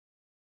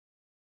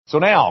So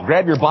now,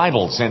 grab your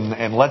Bibles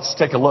and let's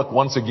take a look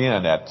once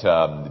again at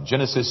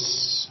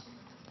Genesis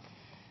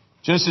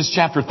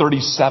chapter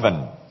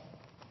 37.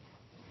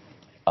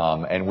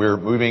 And we're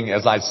moving,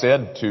 as I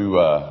said,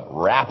 to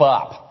wrap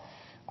up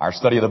our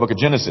study of the book of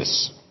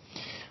Genesis.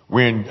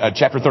 We're in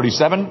chapter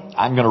 37.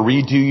 I'm going to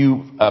read to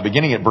you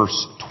beginning at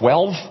verse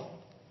 12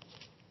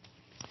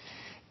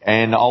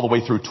 and all the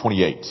way through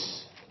 28.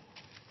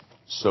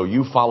 So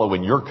you follow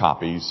in your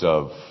copies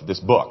of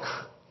this book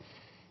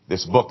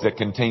that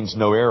contains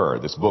no error,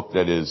 this book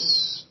that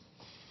is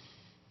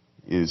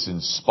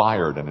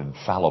inspired and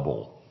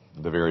infallible.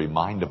 The very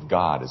mind of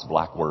God is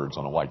black words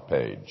on a white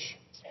page.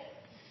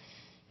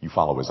 You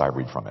follow as I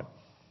read from it.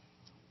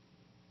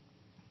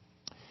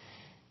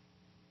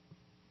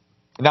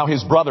 Now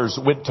his brothers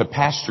went to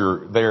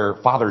pasture their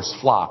father's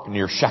flock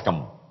near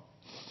Shechem.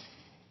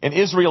 And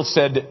Israel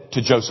said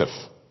to Joseph,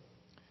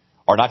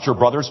 "Are not your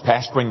brothers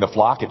pasturing the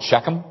flock at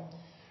Shechem?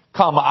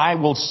 Come, I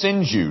will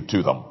send you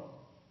to them."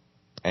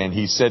 And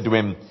he said to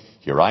him,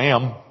 "Here I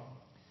am."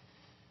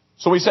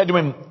 So he said to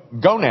him,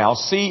 "Go now,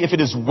 see if it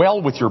is well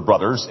with your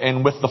brothers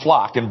and with the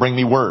flock, and bring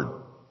me word."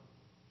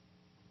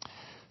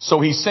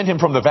 So he sent him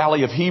from the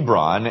valley of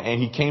Hebron,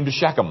 and he came to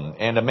Shechem.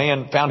 And a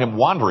man found him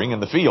wandering in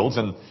the fields,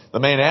 and the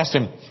man asked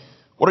him,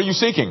 "What are you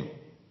seeking?"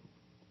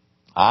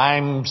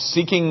 "I'm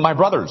seeking my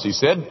brothers," he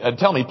said.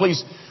 "Tell me,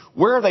 please,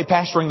 where are they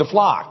pasturing the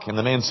flock?" And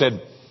the man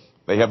said,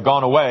 "They have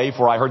gone away,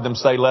 for I heard them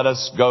say, 'Let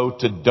us go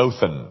to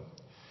Dothan.'"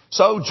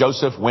 So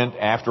Joseph went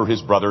after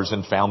his brothers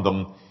and found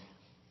them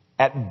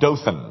at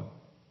Dothan.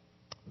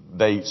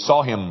 They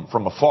saw him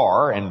from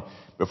afar, and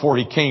before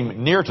he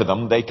came near to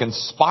them, they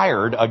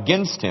conspired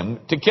against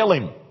him to kill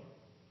him.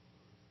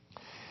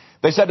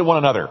 They said to one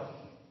another,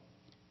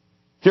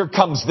 "Here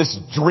comes this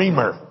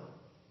dreamer.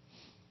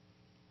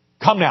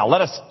 Come now,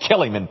 let us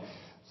kill him and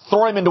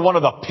throw him into one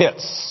of the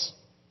pits.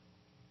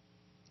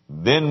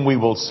 Then we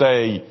will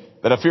say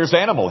that a fierce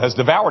animal has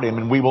devoured him,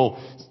 and we will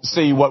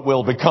see what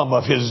will become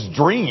of his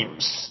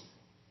dreams."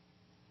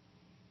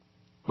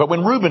 But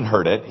when Reuben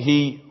heard it,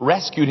 he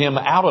rescued him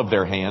out of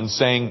their hands,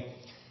 saying,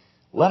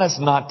 "Let us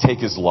not take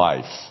his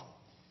life."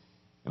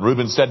 And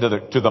Reuben said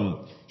to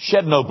them,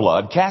 "Shed no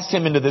blood, cast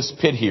him into this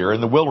pit here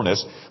in the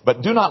wilderness,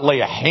 but do not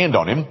lay a hand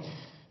on him,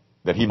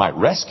 that he might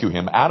rescue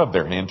him out of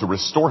their hand to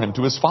restore him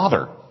to his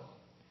father."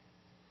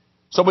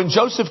 So when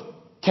Joseph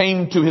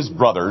came to his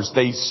brothers,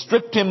 they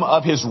stripped him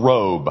of his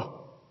robe,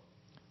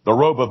 the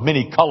robe of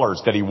many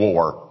colors that he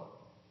wore.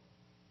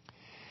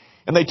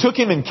 And they took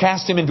him and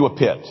cast him into a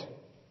pit.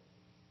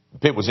 The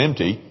pit was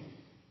empty.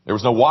 There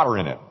was no water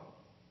in it.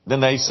 Then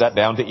they sat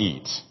down to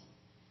eat.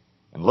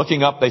 And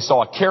looking up, they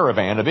saw a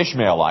caravan of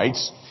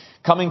Ishmaelites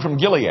coming from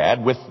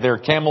Gilead with their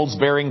camels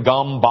bearing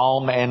gum,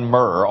 balm, and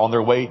myrrh on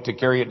their way to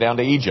carry it down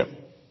to Egypt.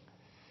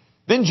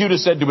 Then Judah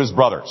said to his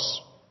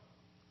brothers,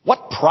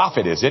 "What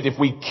profit is it if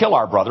we kill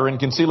our brother and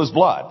conceal his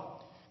blood?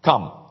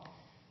 Come,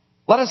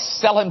 let us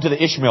sell him to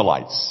the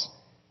Ishmaelites,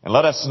 and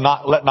let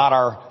not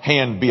our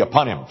hand be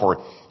upon him,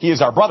 for he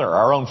is our brother,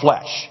 our own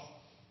flesh."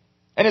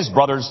 And his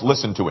brothers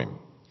listened to him.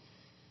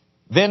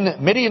 Then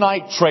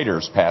Midianite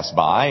traders passed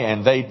by,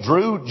 and they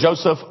drew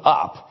Joseph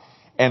up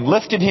and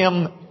lifted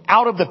him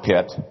out of the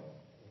pit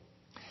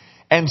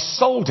and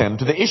sold him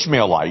to the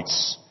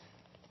Ishmaelites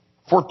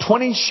for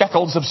 20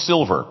 shekels of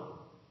silver.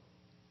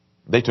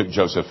 They took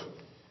Joseph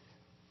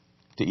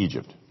to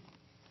Egypt.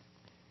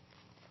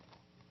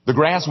 The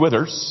grass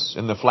withers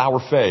and the flower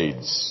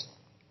fades,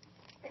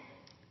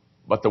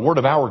 but the word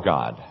of our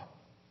God,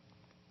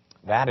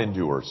 that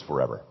endures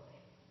forever.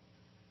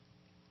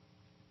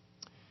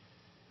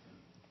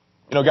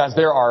 You know, guys,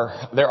 there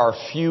are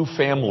few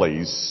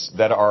families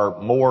that are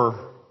more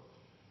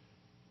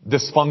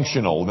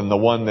dysfunctional than the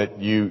one that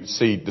you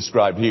see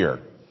described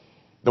here.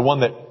 The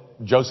one that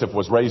Joseph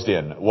was raised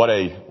in. What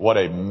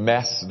a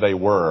mess they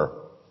were.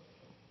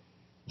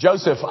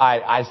 Joseph,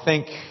 I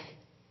think,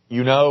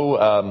 you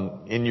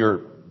know, in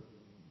your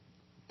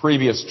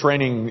previous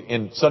training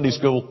in Sunday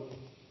school,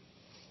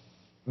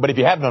 but if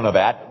you have none of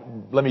that,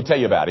 let me tell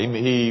you about him.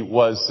 He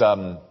was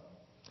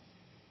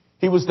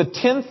the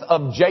 10th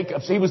of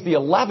Jacob's, he was the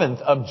 11th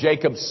of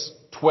Jacob's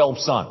 12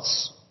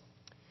 sons.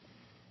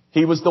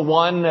 He was the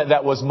one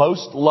that was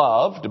most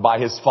loved by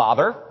his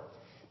father,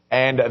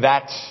 and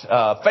that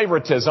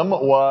favoritism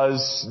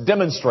was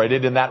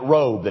demonstrated in that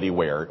robe that he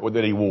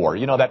wore.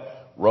 You know,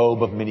 that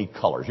robe of many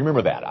colors. You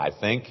remember that, I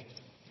think.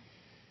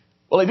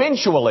 Well,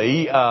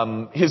 eventually,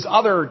 his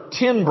other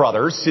 10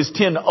 brothers, his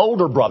 10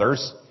 older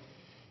brothers,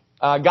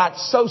 got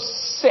so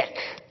sick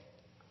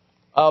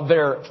of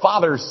their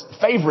father's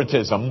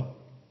favoritism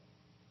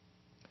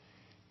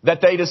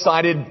that they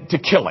decided to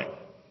kill him.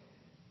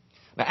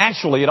 Now,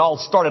 actually, it all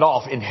started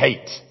off in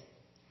hate.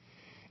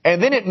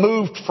 And then it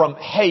moved from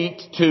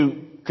hate to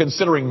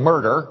considering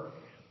murder.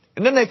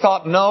 And then they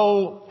thought,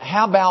 no,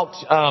 how about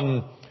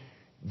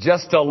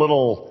just a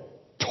little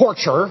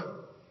torture?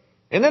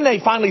 And then they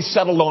finally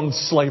settled on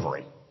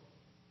slavery.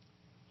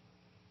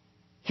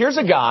 Here's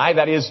a guy,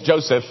 that is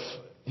Joseph,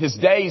 his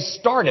days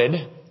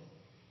started,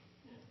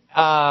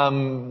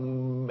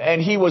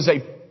 and he was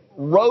a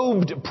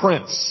robed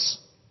prince.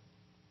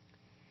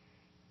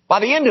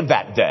 By the end of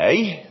that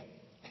day,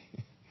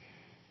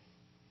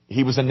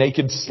 he was a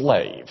naked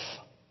slave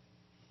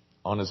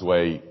on his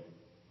way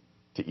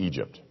to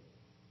Egypt.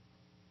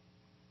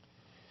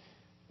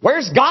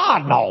 Where's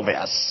God in all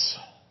this?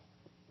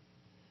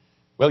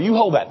 Well, you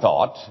hold that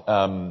thought.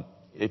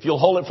 If you'll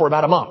hold it for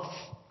about a month,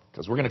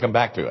 because we're going to come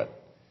back to it.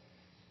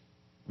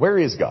 Where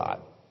is God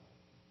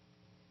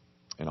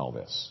in all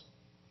this?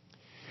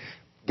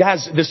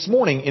 Guys, this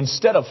morning,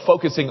 instead of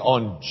focusing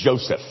on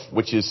Joseph,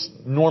 which is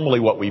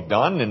normally what we've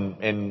done,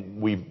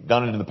 and we've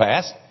done it in the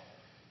past,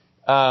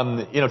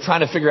 trying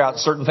to figure out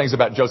certain things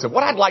about Joseph,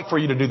 what I'd like for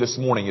you to do this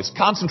morning is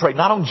concentrate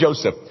not on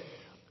Joseph,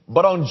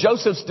 but on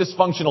Joseph's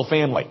dysfunctional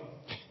family.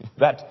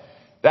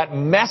 That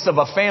mess of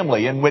a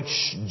family in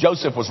which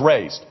Joseph was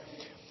raised.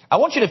 I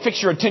want you to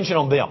fix your attention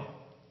on them.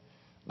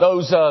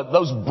 Those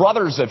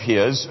brothers of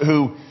his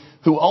who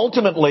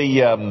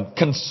ultimately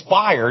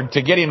conspired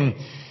to get him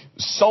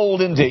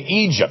sold into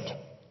Egypt.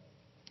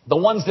 The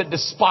ones that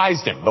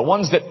despised him, the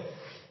ones that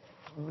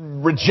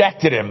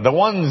rejected him, the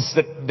ones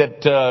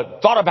that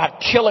thought about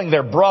killing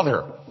their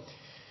brother.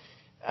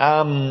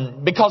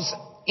 Because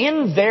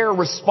in their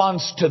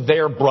response to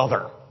their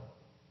brother,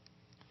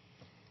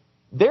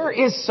 there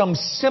is some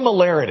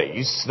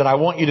similarities that I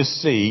want you to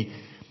see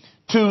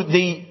to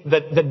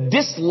the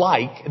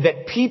dislike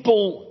that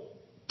people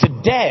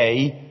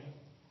today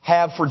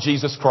have for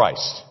Jesus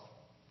Christ.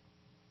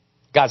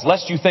 Guys,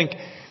 lest you think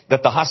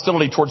that the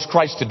hostility towards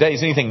Christ today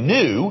is anything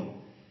new,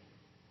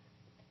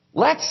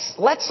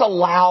 let's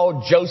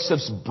allow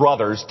Joseph's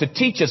brothers to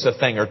teach us a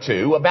thing or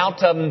two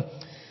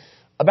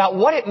about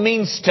what it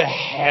means to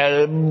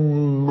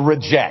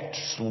reject,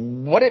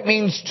 what it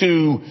means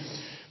to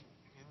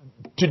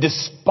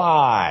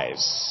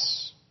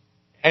despise,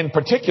 and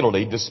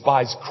particularly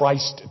despise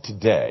Christ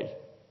today.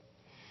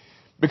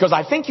 Because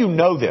I think you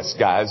know this,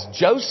 guys.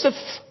 Joseph,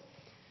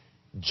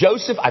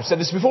 I've said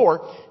this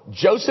before,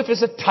 Joseph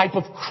is a type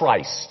of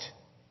Christ.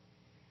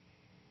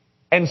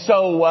 And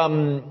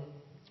so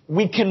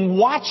we can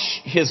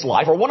watch his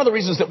life, or one of the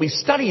reasons that we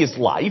study his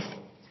life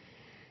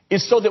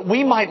is so that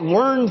we might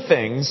learn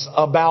things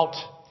about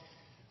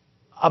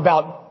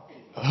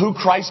who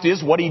Christ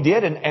is, what he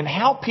did, and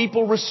how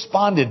people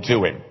responded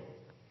to him.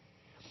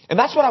 And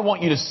that's what I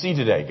want you to see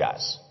today,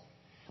 guys.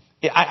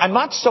 I'm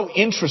not so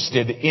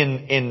interested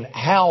in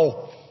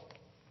how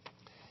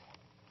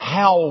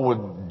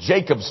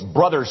Jacob's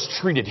brothers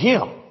treated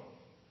him.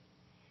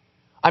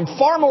 I'm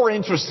far more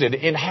interested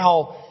in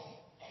how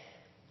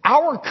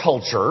our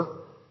culture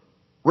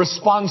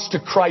responds to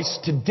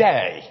Christ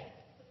today.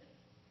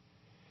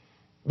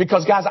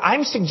 Because, guys,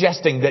 I'm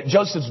suggesting that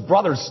Joseph's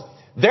brothers,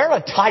 they're a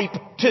type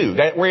too.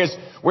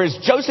 Whereas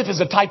Joseph is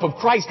a type of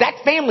Christ,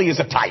 that family is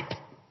a type.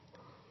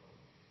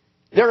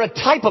 They're a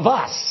type of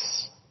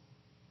us.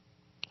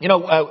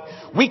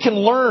 We can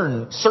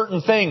learn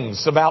certain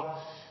things from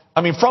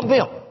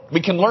them.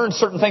 We can learn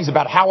certain things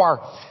about how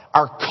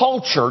our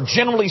culture,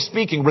 generally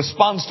speaking,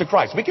 responds to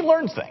Christ. We can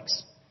learn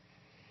things.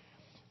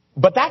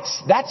 But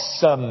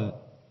that's a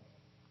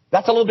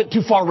little bit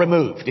too far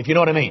removed, if you know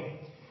what I mean.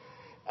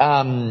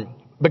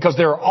 Because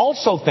there are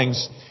also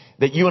things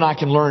that you and I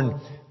can learn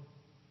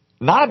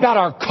not about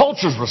our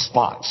culture's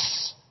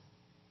response,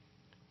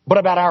 but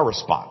about our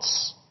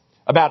response,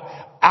 about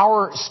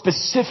our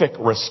specific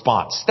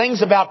response. Things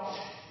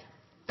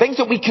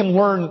that we can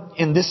learn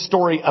in this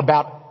story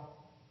about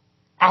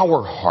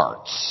our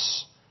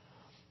hearts.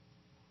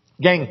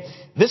 Gang,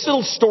 this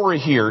little story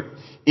here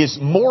is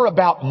more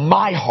about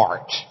my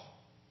heart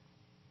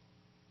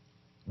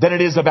than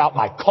it is about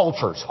my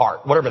culture's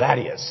heart, whatever that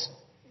is.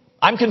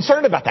 I'm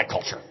concerned about that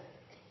culture.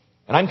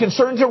 And I'm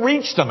concerned to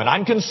reach them. And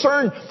I'm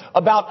concerned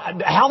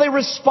about how they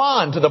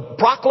respond to the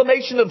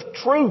proclamation of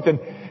truth.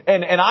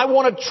 And I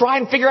want to try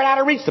and figure out how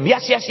to reach them.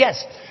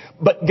 Yes.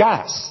 But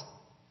guys,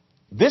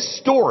 this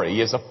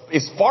story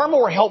is far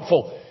more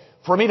helpful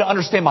for me to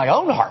understand my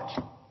own heart.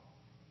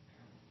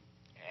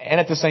 And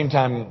at the same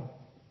time,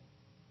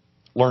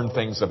 learn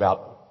things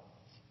about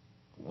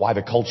why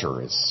the culture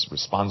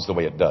responds the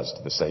way it does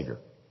to the Savior.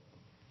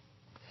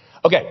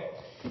 Okay,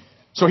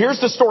 so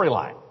here's the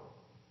storyline.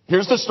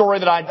 Here's the story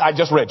that I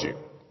just read you.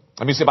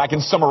 Let me see if I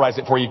can summarize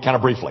it for you kind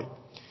of briefly.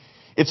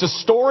 It's a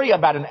story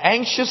about an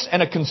anxious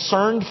and a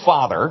concerned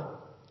father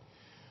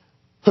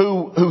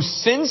who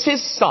sends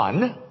his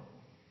son,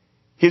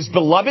 his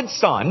beloved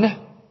son,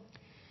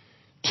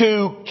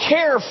 to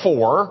care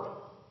for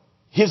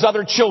his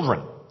other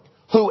children,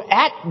 who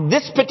at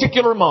this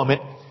particular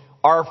moment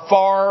are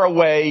far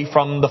away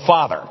from the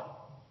father.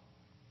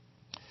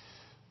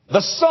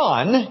 The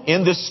son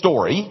in this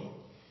story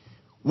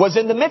was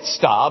in the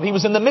midst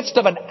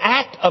of an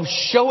act of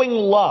showing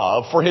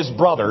love for his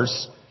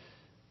brothers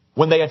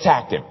when they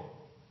attacked him.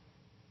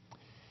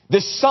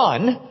 This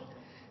son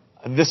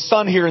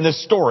here in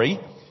this story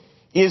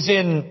is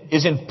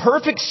in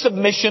perfect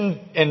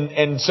submission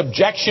and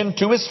subjection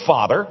to his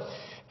father,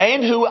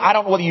 and who, I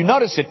don't know whether you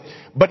notice it,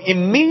 but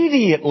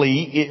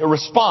immediately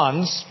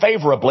responds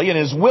favorably and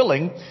is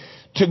willing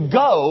to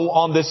go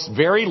on this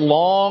very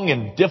long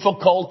and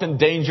difficult and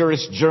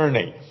dangerous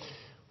journey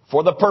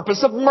for the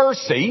purpose of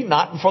mercy,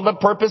 not for the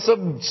purpose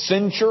of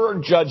censure or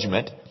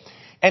judgment.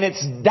 And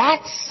it's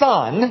that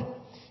son,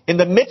 in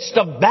the midst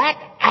of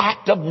that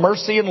act of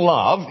mercy and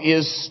love,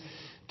 is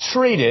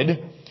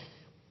treated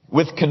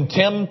with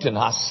contempt and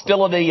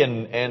hostility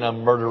and a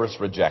murderous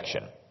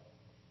rejection.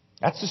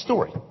 That's the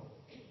story.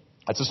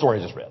 That's the story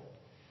I just read.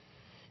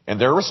 And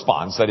their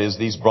response, that is,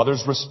 these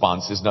brothers'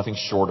 response, is nothing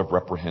short of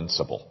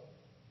reprehensible.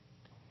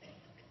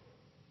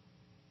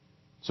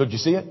 So did you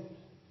see it?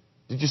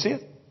 Did you see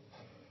it?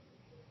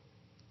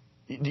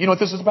 Do you know what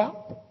this is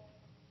about?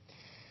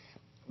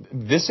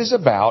 This is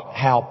about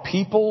how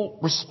people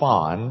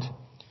respond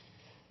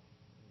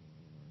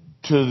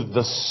to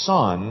the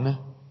Son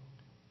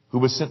who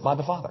was sent by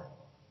the Father.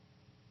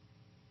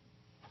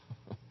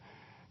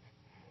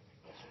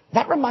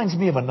 That reminds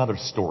me of another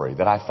story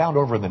that I found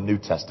over in the New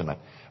Testament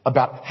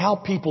about how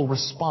people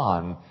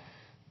respond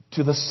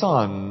to the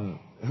Son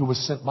who was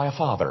sent by a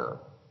Father.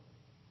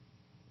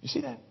 You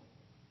see that?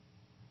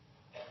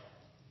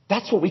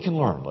 That's what we can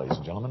learn, ladies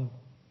and gentlemen,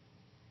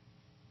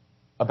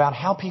 about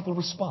how people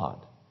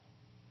respond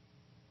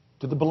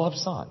to the beloved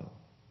Son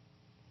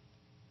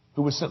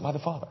who was sent by the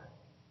Father.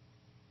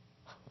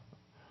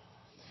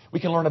 We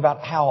can learn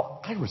about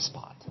how I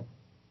respond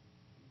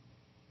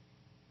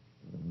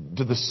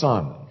to the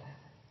Son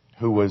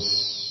who was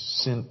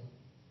sent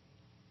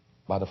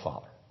by the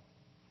Father.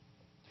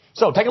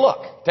 So take a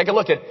look. Take a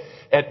look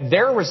at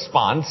their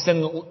response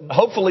and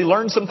hopefully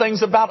learn some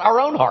things about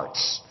our own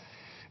hearts.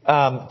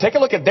 Take a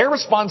look at their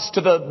response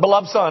to the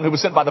beloved Son who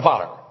was sent by the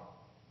Father.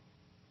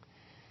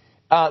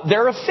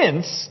 Their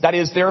offense, that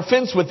is, their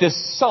offense with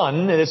this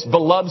Son, this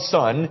beloved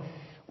Son,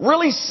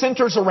 really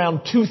centers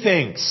around two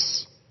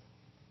things.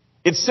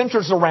 It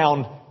centers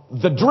around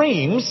the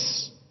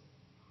dreams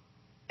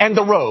and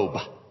the robe.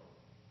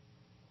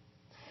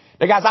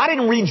 Now, guys, I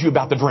didn't read you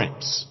about the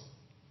dreams.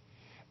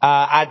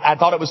 I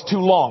thought it was too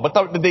long. But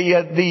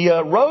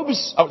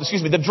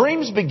the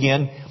dreams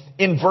begin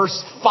in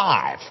verse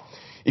 5.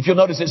 If you'll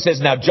notice, it says,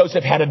 now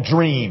Joseph had a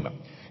dream.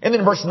 And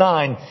then verse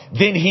 9,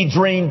 then he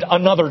dreamed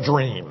another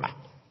dream.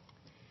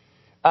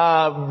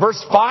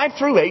 Verse 5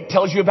 through 8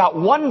 tells you about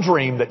one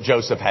dream that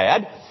Joseph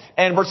had.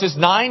 And verses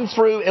 9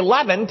 through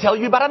 11 tell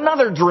you about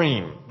another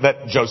dream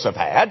that Joseph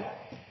had.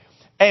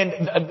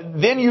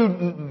 And then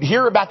you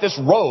hear about this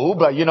robe.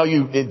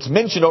 It's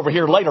mentioned over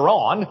here later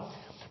on.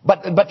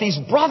 But these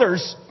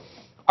brothers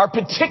are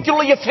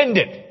particularly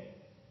offended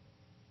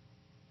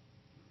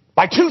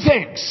by two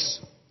things.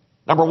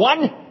 Number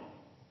one,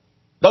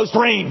 those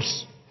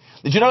dreams.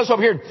 Did you notice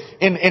over here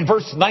in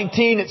verse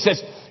 19 it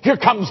says, here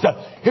comes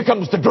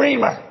the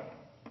dreamer.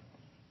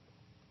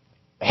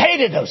 They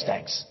hated those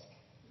things.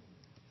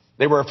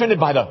 They were offended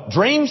by the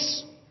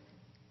dreams.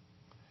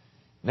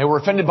 They were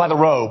offended by the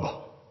robe.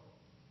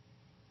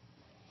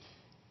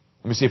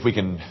 Let me see if we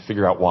can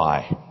figure out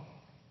why.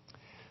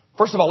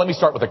 First of all, let me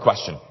start with a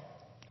question.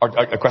 Or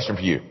a question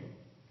for you.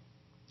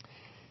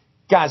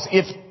 Guys,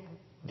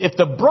 if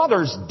the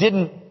brothers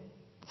didn't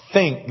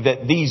think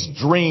that these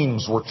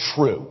dreams were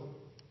true,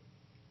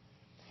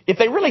 if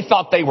they really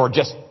thought they were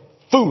just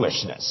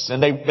foolishness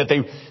and that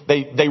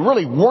they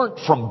really weren't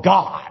from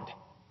God,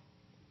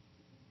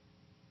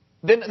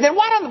 then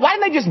why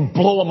didn't they just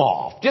blow them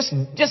off? Just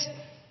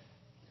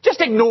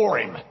ignore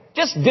him.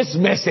 Just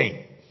dismiss him.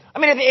 I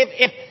mean,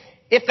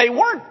 if they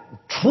weren't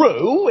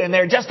true and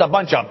they're just a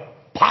bunch of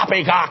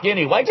poppycock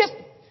anyway,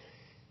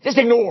 just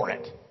ignore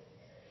it.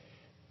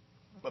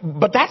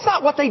 But that's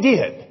not what they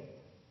did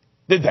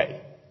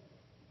they?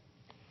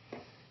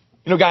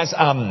 You know, guys,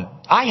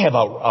 I have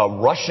a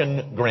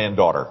Russian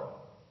granddaughter.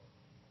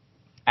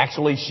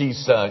 Actually,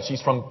 she's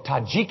from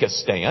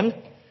Tajikistan.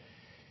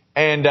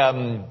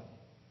 And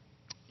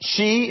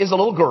she is a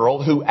little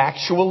girl who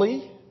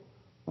actually,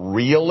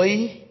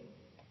 really,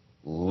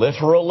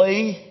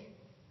 literally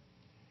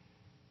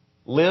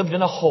lived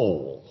in a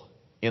hole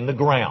in the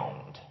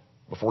ground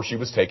before she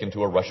was taken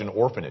to a Russian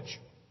orphanage.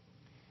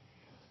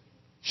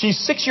 She's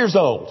 6 years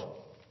old,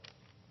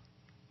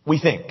 we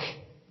think,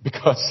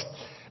 because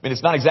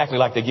it's not exactly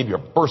like they give you a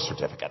birth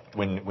certificate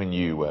when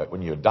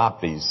you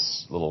adopt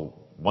these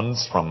little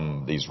ones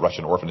from these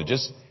Russian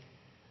orphanages.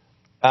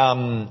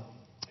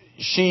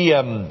 She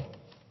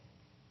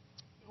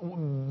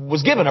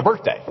was given a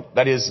birthday.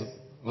 That is,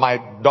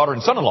 my daughter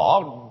and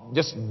son-in-law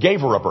just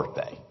gave her a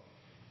birthday,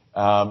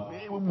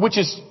 which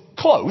is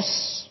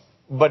close,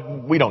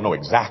 but we don't know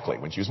exactly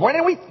when she was born.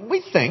 And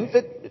we think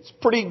that it's a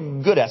pretty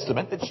good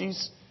estimate that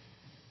she's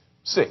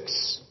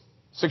 6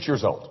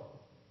 years old.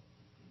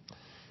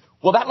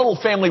 Well, that little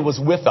family was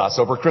with us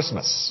over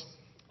Christmas.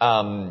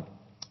 The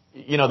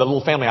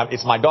little family,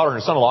 it's my daughter and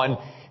her son-in-law,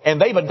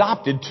 and they've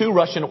adopted 2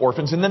 Russian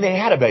orphans, and then they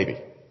had a baby.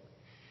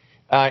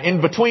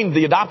 In between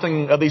the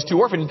adopting of these 2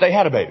 orphans, they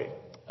had a baby.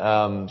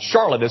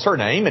 Charlotte is her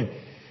name,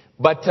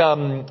 but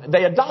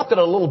they adopted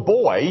a little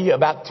boy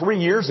about 3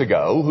 years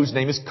ago whose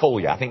name is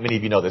Kolya. I think many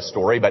of you know this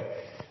story, but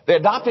they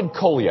adopted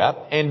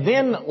Kolya, and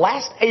then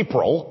last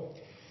April,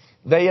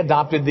 they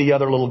adopted the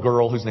other little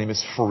girl whose name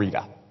is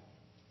Farida.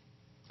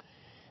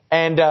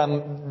 And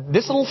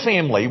this little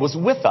family was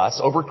with us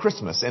over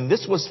Christmas, and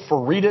this was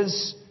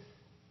Farida's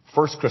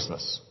first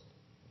Christmas.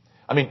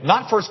 I mean,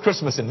 not first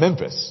Christmas in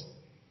Memphis.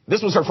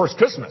 This was her first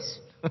Christmas.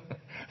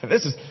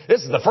 This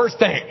is the first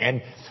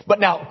thing. But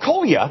now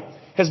Kolya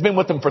has been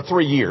with them for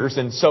 3 years,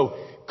 and so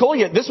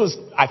Kolya,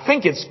 I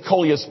think it's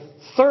Kolya's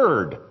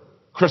third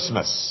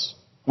Christmas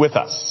with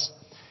us.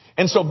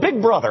 And so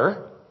Big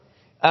Brother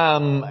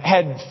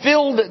had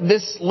filled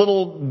this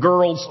little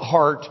girl's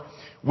heart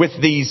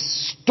with these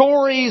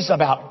stories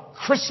about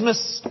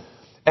Christmas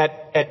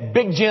at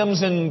Big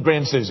Jim's and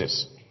Grand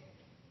Susie's.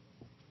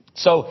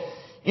 So,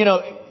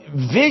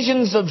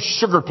 visions of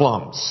sugar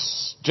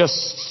plums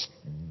just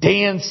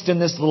danced in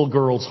this little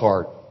girl's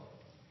heart.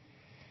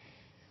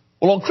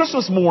 Well, on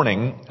Christmas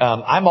morning,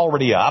 I'm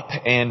already up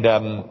and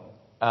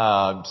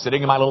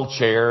sitting in my little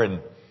chair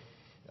and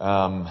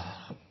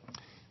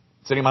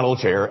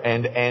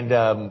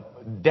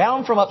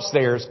down from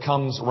upstairs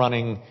comes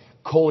running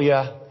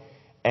Kolya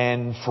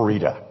and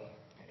Farida.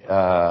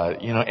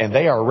 And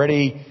they are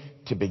ready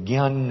to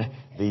begin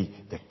the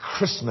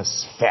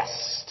Christmas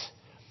fest,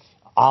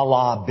 a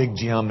la Big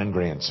Jim and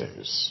Grand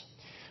Sue's.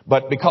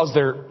 But because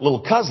their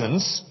little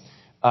cousins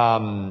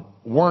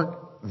weren't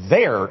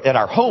there at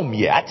our home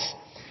yet,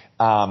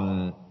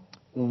 I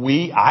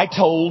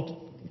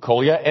told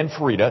Kolya and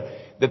Farida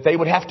that they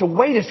would have to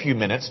wait a few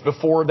minutes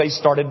before they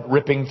started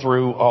ripping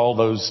through all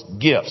those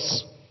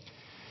gifts.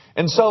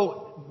 And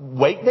so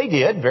wait they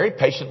did, very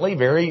patiently,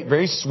 very,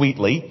 very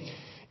sweetly.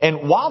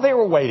 And while they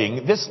were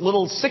waiting, this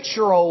little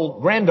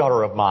 6-year-old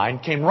granddaughter of mine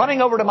came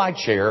running over to my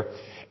chair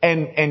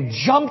and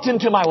jumped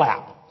into my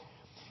lap.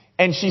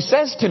 And she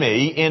says to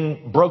me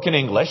in broken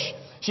English,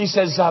 she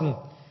says,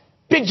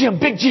 Big Jim,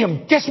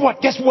 guess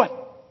what?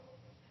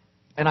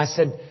 And I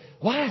said,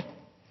 what?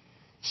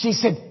 She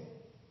said,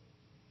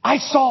 I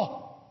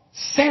saw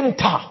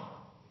Santa.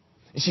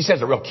 And she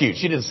says it real cute.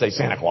 She didn't say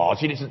Santa Claus.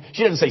 She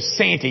didn't say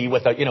Santy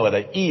with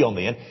an E on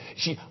the end.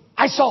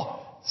 I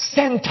saw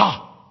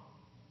Santa.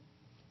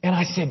 And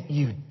I said,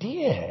 you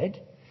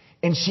did?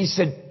 And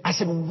I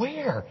said,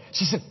 where?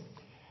 She said,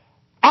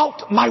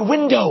 out my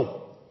window.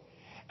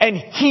 And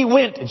he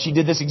went, and she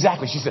did this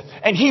exactly. She said,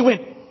 and he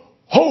went,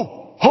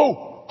 ho,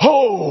 ho,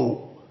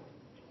 ho.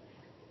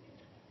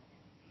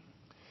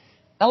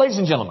 Now, ladies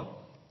and gentlemen,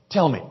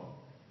 tell me,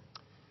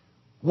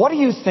 what do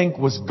you think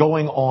was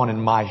going on in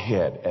my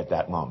head at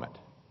that moment?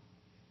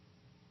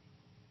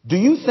 Do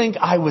you think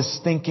I was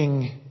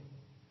thinking,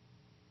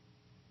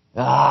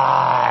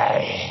 I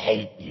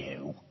hate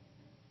you,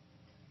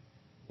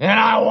 and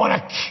I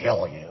want to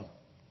kill you?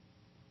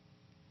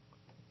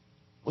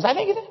 Was I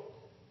thinking that?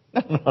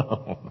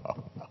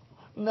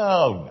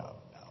 No.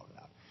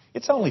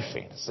 It's only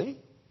fantasy.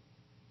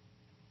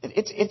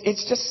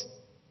 It's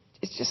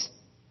just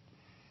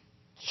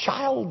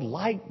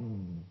childlike,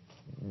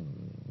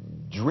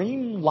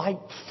 dream-like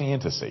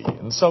fantasy.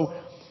 And so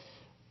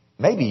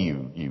maybe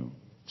you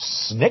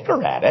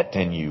snicker at it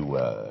and you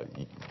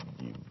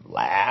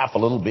laugh a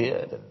little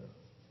bit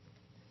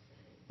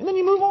and then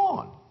you move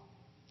on.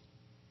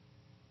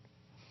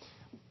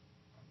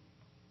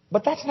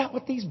 But that's not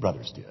what these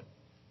brothers did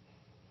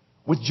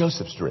with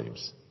Joseph's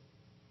dreams.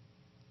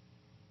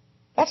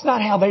 That's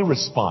not how they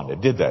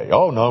responded, did they?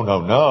 Oh,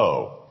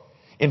 no.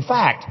 In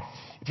fact,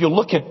 if you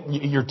look at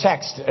your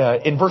text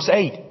in verse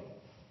 8,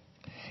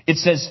 it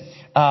says,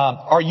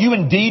 are you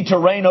indeed to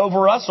reign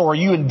over us, or are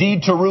you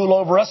indeed to rule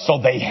over us? So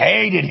they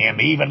hated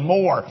him even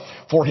more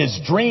for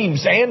his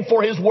dreams and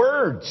for his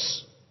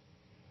words.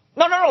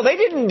 No, they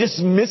didn't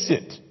dismiss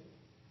it.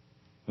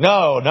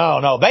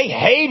 No. They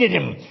hated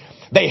him.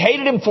 They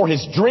hated him for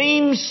his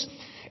dreams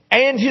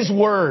and his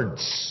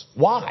words.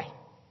 Why?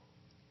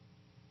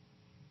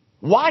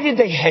 Why did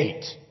they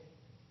hate?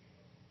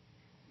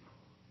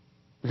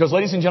 Because,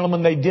 ladies and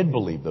gentlemen, they did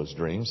believe those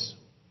dreams.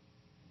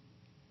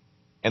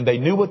 And they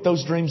knew what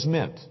those dreams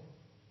meant.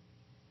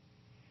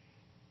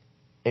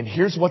 And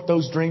here's what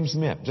those dreams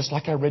meant, just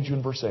like I read you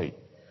in verse 8.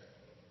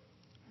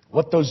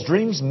 What those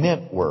dreams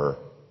meant were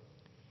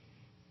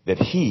that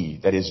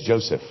he, that is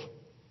Joseph,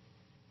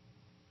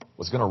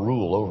 was going to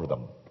rule over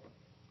them.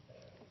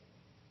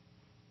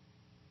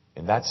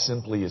 And that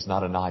simply is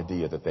not an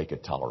idea that they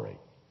could tolerate.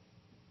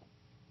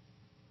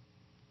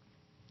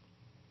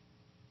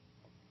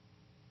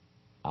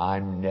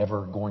 I'm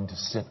never going to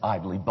sit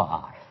idly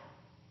by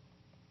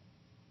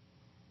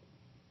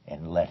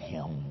and let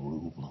him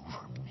rule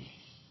over me.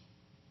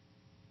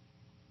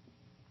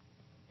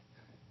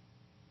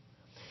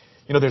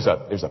 You know, there's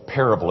a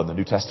parable in the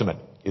New Testament.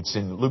 It's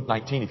in Luke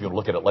 19 if you want to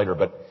look at it later,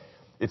 but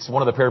it's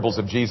one of the parables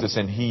of Jesus,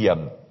 and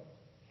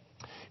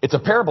it's a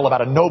parable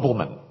about a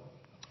nobleman.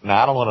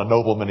 Now, I don't know what a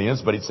nobleman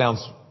is, but it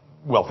sounds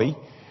wealthy.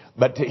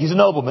 But he's a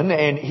nobleman,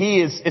 and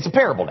it's a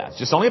parable now. It's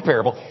just only a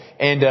parable.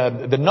 And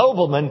the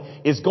nobleman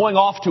is going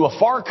off to a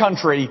far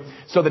country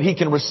so that he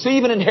can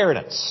receive an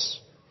inheritance.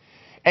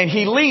 And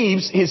he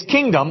leaves his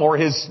kingdom or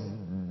his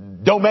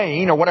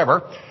domain or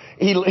whatever.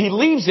 He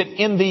leaves it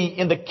in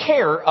the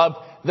care of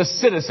the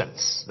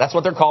citizens. That's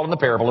what they're called in the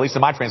parable, at least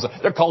in my translation.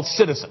 They're called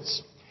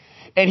citizens.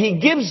 And he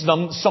gives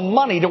them some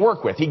money to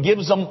work with. He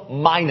gives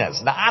them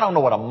minas. Now, I don't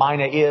know what a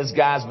mina is,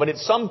 guys, but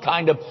it's some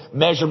kind of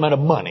measurement of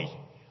money.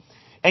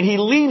 And he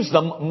leaves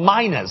them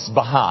minas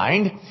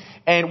behind,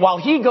 and while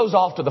he goes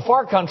off to the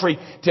far country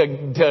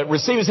to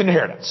receive his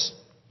inheritance.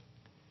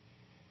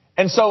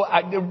 And so,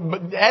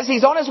 as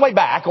he's on his way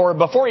back, or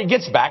before he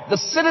gets back, the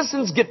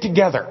citizens get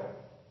together.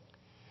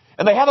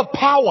 And they have a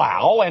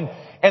powwow,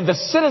 and the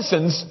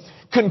citizens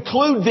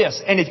conclude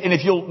this. And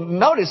if you'll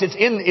notice,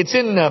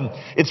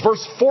 it's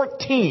verse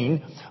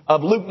 14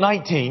 of Luke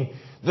 19.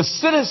 The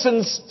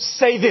citizens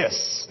say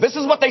this. This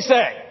is what they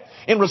say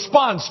in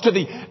response to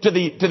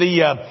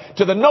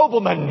the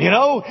nobleman. You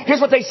know,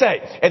 here's what they say,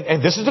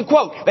 and this is the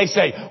quote. They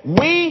say,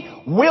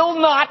 "We will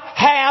not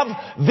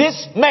have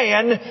this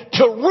man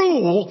to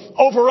rule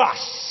over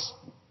us."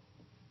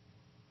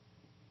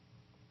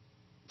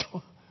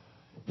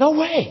 No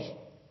way.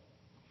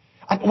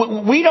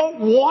 We don't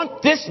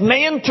want this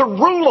man to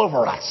rule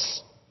over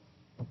us.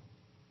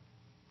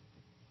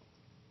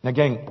 Now,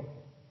 gang,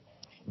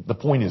 the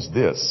point is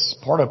this.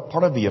 Part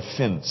of the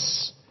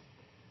offense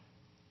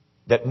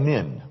that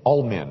men,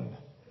 all men,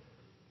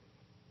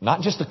 not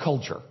just the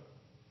culture,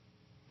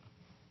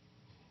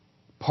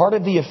 part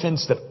of the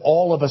offense that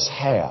all of us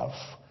have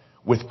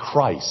with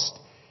Christ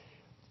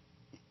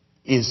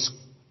is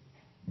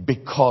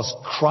because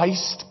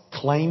Christ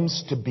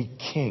claims to be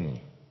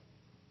king.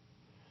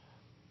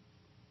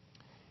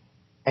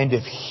 And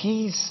if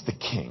he's the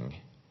king,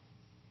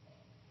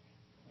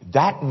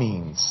 that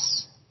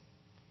means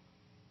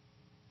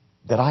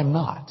that I'm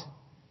not.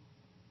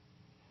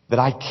 That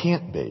I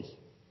can't be.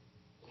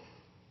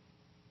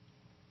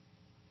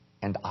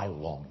 And I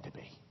long to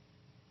be.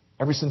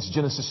 Ever since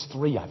Genesis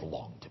 3, I've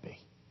longed to be.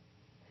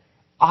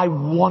 I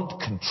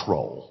want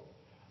control.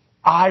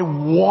 I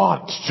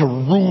want to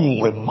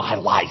rule in my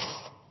life.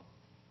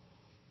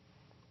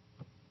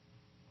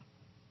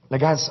 Now,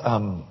 guys,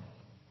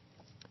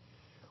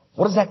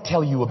 what does that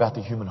tell you about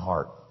the human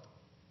heart?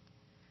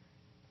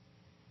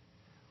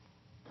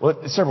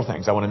 Well, several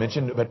things I want to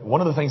mention, but one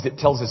of the things it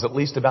tells us, at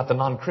least about the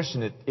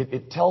non-Christian,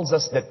 it tells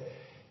us that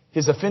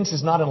his offense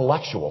is not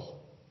intellectual.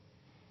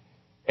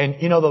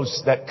 And you know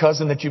that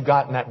cousin that you've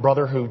got and that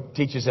brother who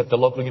teaches at the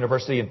local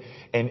university,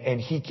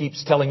 and he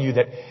keeps telling you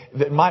that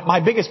my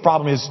biggest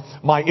problem is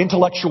my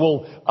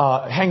intellectual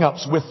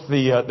hang-ups with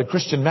the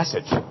Christian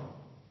message.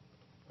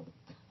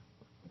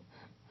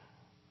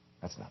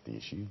 That's not the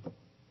issue.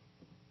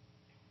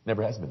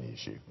 Never has been the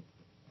issue.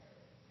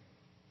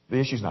 The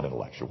issue's not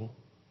intellectual.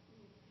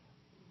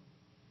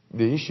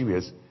 The issue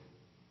is,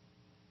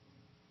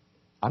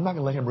 I'm not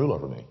going to let him rule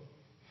over me.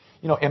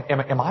 You know,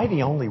 am I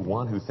the only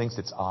one who thinks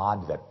it's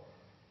odd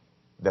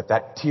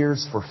that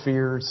Tears for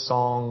Fears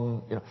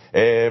song, you know,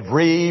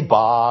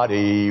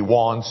 everybody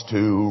wants to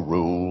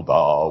rule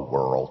the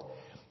world.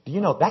 Do you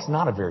know, that's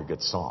not a very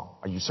good song.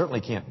 Or you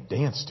certainly can't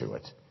dance to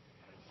it.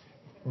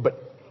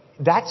 But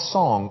that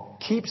song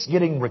keeps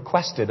getting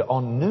requested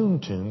on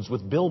Noon Tunes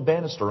with Bill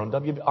Bannister on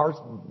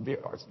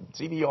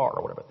CBR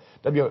or whatever,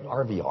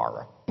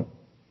 WRVR.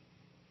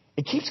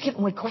 It keeps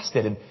getting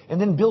requested,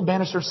 and then Bill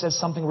Bannister says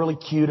something really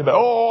cute about,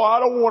 I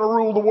don't want to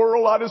rule the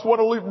world, I just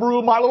want to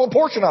rule my little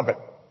portion of it.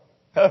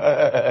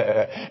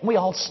 And we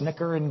all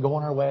snicker and go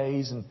on our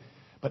ways,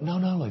 but no,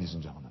 ladies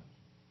and gentlemen.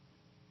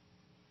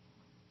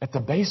 At the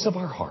base of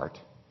our heart,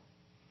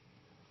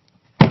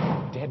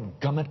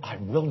 dadgummit, I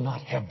will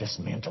not have this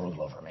man to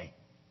rule over me.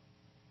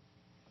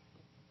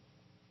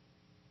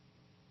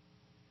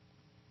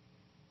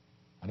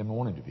 I didn't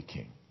want him to be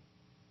king.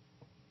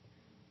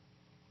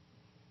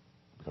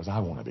 Because I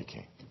want to be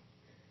king.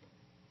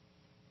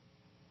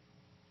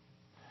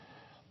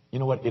 You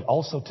know what? It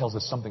also tells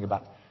us something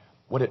about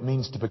what it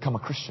means to become a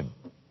Christian.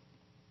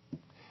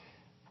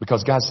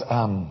 Because, guys,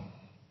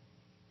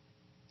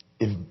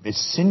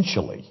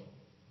 essentially,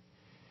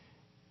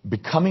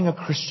 becoming a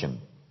Christian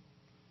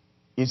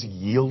is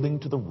yielding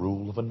to the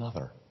rule of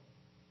another.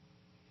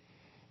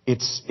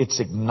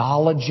 It's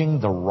acknowledging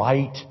the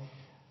right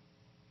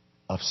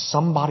of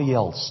somebody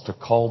else to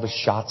call the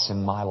shots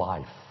in my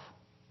life.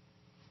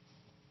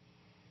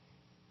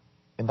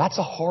 And that's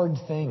a hard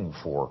thing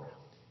for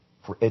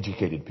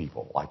educated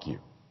people like you.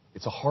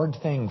 It's a hard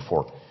thing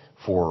for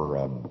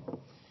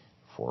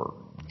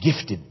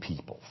gifted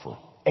people, for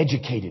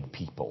educated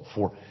people,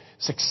 for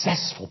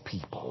successful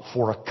people,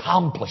 for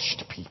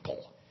accomplished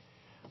people.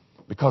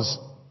 Because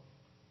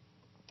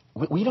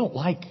we don't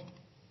like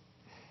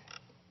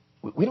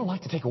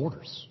to take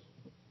orders.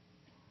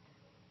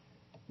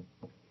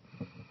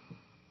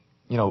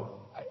 You know,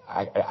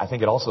 I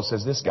think it also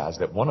says this, guys,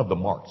 that one of the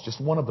marks,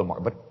 just one of the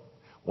marks, but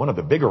one of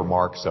the bigger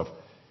marks of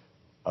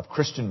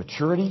Christian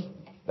maturity,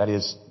 that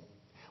is,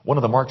 one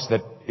of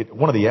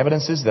the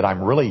evidences that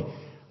I'm really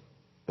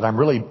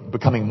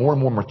becoming more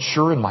and more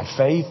mature in my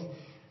faith,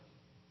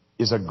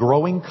 is a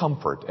growing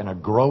comfort and a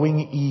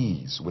growing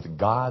ease with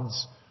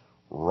God's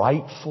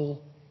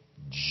rightful,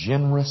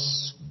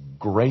 generous,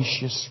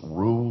 gracious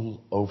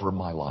rule over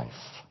my life.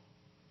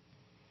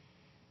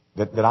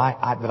 that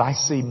I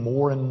see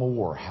more and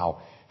more how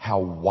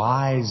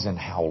wise and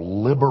how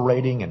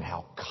liberating and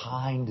how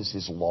kind is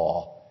His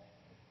law.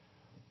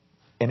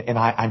 And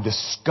I'm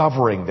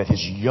discovering that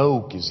His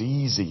yoke is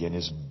easy and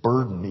His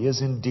burden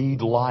is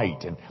indeed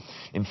light. And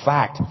in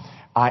fact,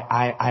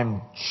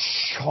 I'm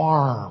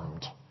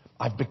charmed.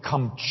 I've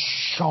become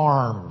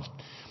charmed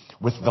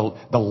with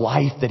the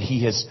life that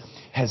He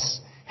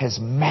has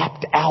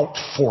mapped out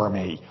for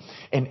me.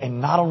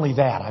 And not only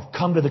that, I've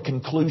come to the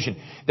conclusion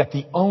that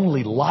the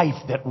only life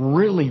that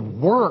really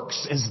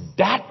works is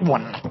that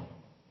one.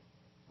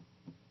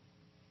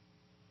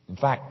 In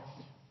fact,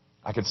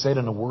 I could say it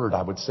in a word.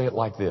 I would say it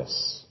like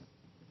this.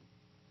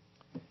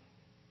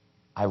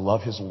 I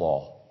love His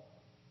law.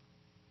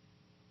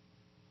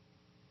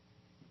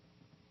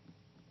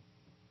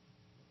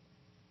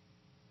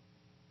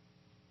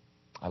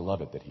 I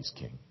love it that He's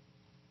king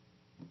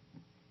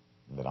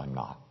and that I'm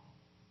not.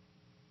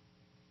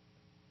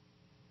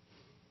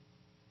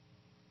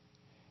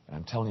 And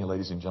I'm telling you,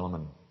 ladies and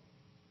gentlemen,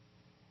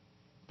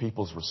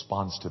 people's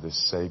response to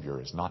this Savior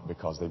is not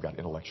because they've got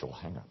intellectual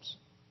hang-ups.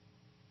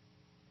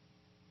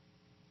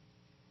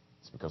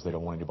 It's because they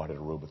don't want anybody to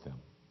rule with them.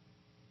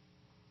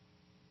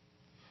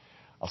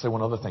 I'll say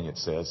one other thing it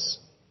says.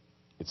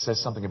 It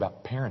says something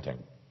about parenting.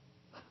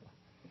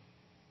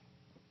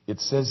 It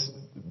says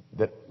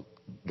that,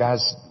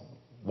 guys,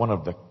 one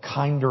of the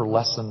kinder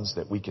lessons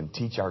that we can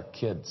teach our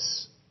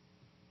kids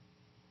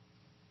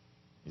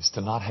is to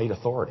not hate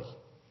authority.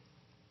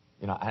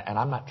 You know, and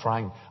I'm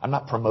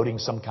not promoting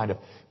some kind of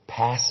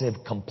passive,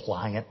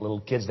 compliant little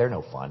kids. They're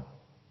no fun.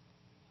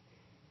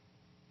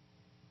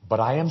 But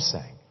I am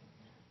saying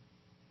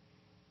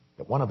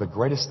that one of the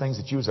greatest things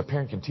that you as a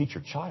parent can teach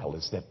your child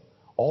is that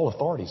all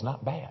authority is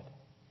not bad.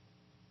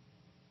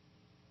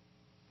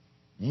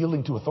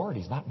 Yielding to authority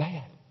is not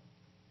bad.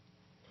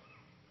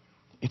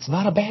 It's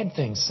not a bad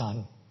thing,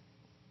 son.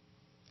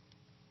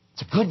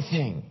 It's a good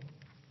thing.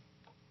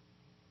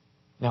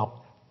 Now,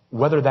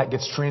 whether that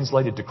gets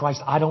translated to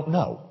Christ, I don't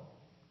know.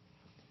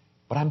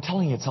 But I'm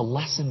telling you, it's a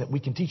lesson that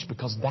we can teach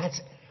because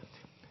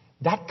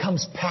that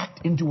comes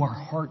packed into our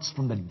hearts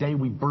from the day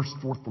we burst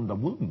forth from the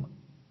womb.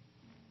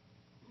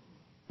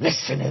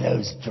 Listen to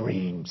those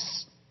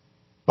dreams.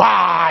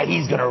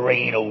 He's going to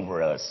reign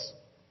over us.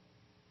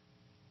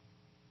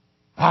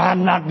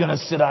 I'm not going to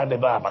sit on the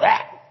top of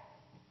that.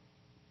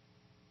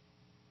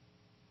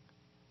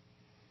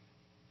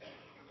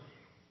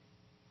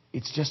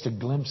 It's just a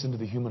glimpse into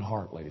the human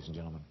heart, ladies and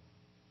gentlemen.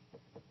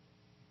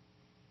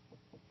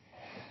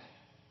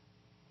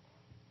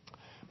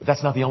 But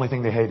that's not the only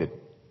thing they hated.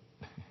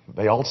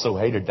 They also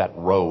hated that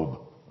robe.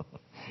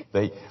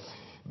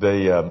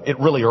 It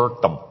really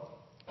irked them.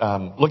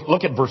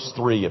 Look at verse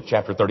 3 of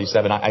chapter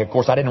 37. Of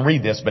course, I didn't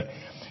read this, but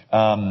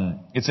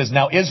it says,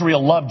 Now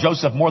Israel loved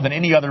Joseph more than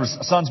any other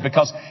sons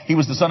because he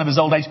was the son of his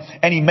old age,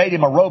 and he made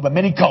him a robe of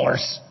many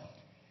colors.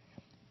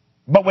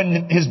 But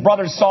when his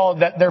brothers saw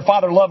that their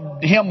father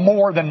loved him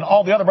more than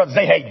all the other brothers,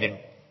 they hated him.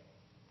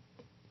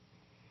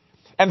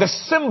 And the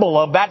symbol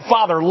of that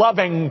father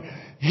loving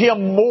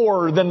him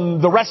more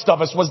than the rest of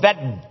us was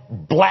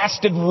that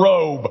blasted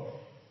robe.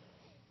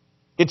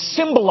 It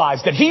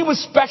symbolized that he was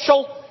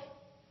special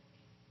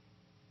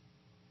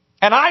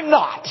and I'm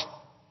not.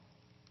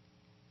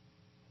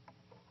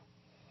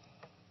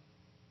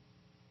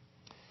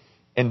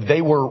 And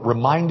they were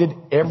reminded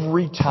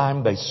every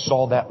time they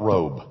saw that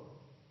robe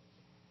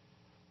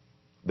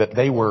that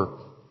they were,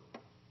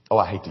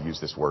 I hate to use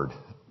this word,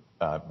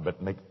 but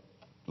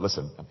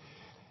listen.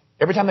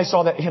 Every time they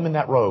saw him in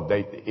that robe,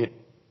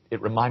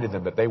 it reminded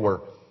them that they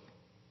were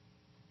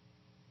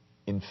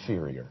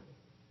inferior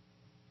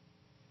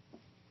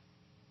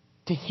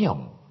to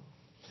him.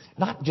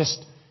 Not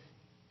just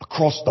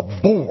across the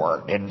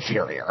board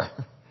inferior,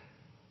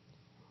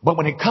 but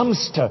when it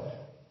comes to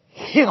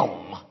him,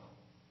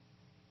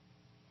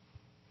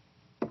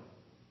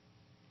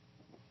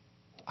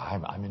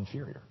 I'm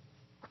inferior.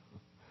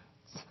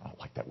 I don't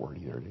like that word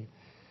either, do you?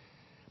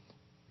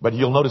 But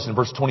you'll notice in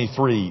verse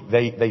 23,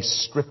 they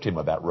stripped him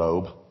of that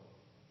robe.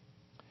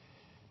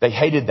 They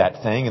hated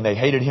that thing, and they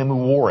hated him who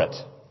wore it.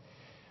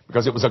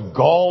 Because it was a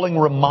galling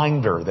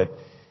reminder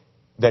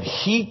that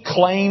he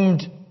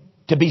claimed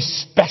to be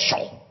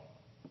special.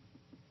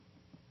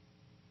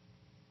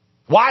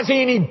 Why is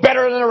he any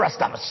better than the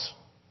rest of us?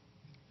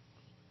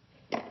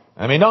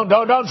 I mean,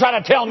 don't try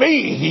to tell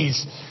me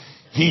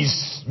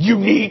he's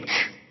unique.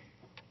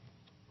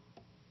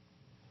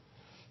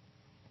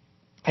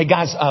 Hey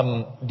guys,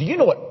 do you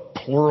know what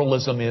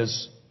pluralism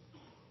is?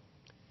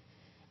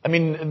 I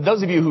mean,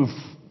 those of you who've,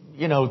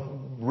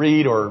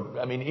 read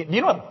do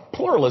you know what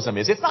pluralism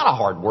is? It's not a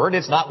hard word.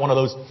 It's not one of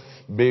those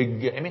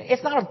big,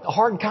 it's not a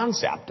hard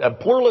concept.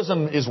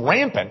 Pluralism is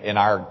rampant in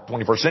our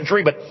 21st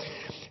century, but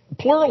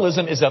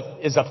pluralism is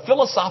a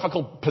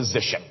philosophical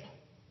position.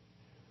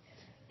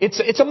 It's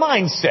a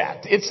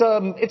mindset.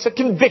 It's a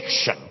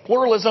conviction.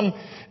 Pluralism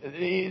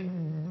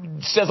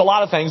says a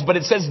lot of things, but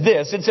it says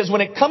this. It says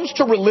when it comes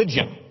to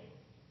religion,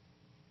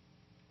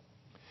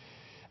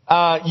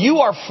 you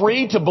are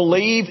free to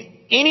believe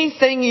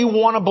anything you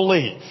want to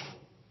believe.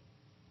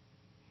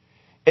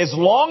 As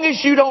long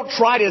as you don't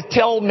try to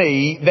tell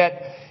me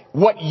that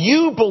what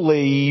you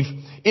believe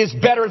is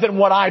better than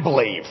what I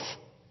believe.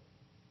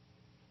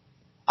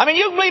 I mean,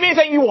 you can believe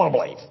anything you want to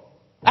believe.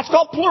 That's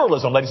called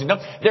pluralism, ladies and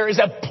gentlemen. There is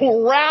a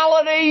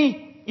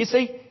plurality, you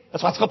see?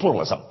 That's why it's called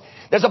pluralism.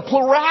 There's a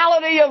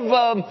plurality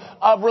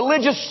of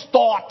religious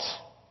thought.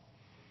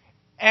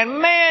 And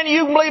man,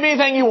 you can believe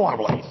anything you want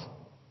to believe.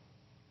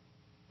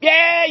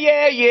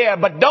 Yeah,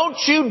 but don't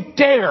you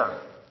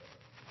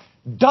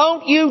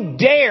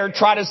dare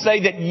try to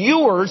say that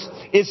yours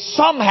is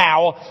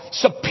somehow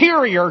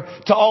superior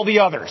to all the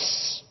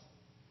others.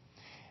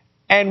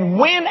 And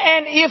when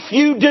and if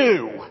you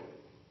do,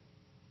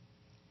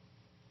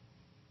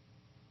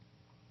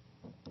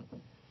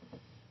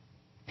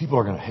 people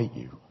are going to hate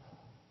you.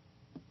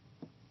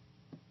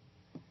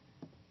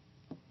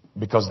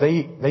 Because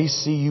they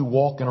see you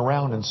walking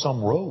around in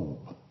some robe.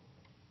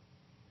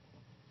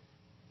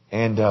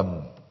 And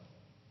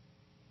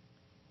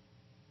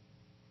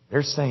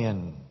they're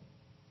saying,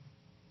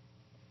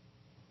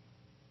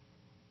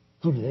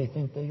 who do they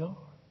think they are?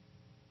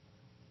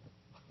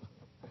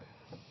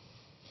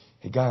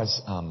 Hey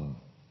guys,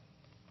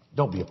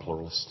 don't be a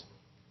pluralist.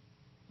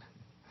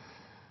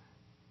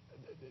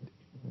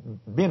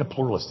 Being a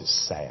pluralist is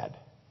sad.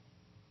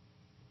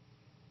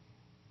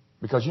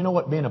 Because you know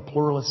what being a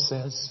pluralist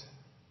says?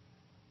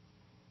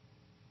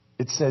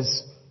 It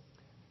says,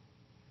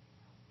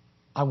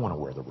 I want to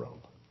wear the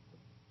robe.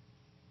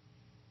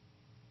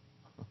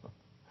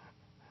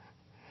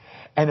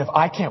 And if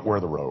I can't wear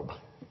the robe,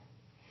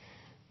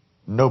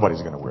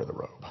 nobody's going to wear the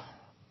robe.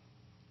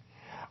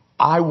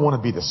 I want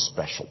to be the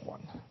special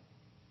one.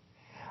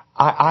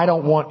 I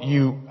don't want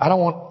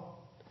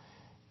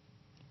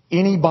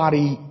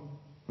anybody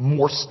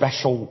more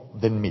special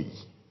than me.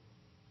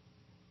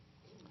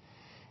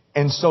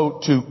 And so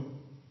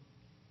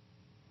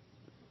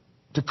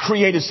to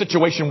create a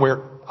situation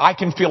where I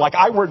can feel like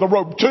I wear the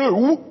robe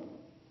too,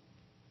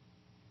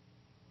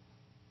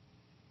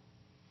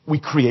 we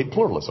create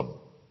pluralism.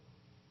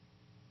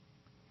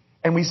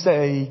 And we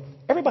say,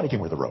 everybody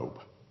can wear the robe.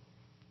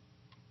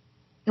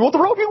 You want the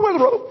robe? You can wear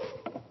the robe.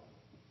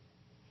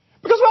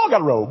 Because we all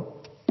got a robe.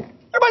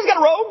 Everybody's got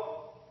a robe.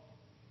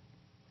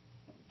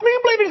 I mean,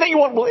 you believe anything you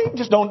want to believe.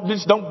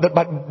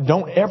 But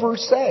don't ever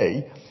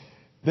say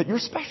that you're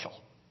special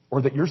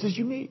or that yours is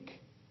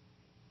unique.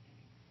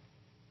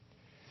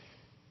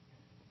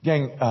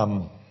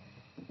 Gang,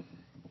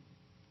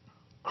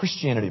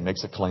 Christianity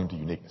makes a claim to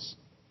uniqueness.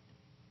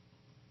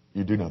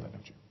 You do know that,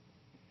 don't you?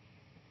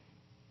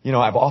 You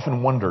know, I've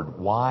often wondered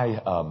why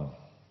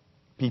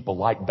people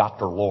like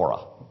Dr.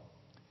 Laura,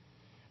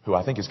 who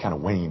I think has kind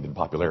of waned in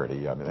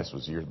popularity. I mean, this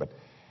was years, but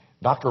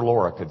Dr.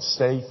 Laura could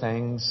say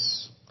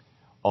things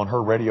on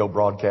her radio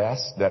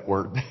broadcasts that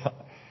were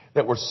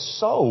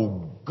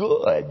so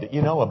good,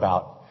 you know,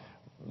 about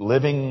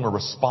living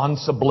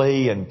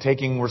responsibly and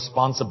taking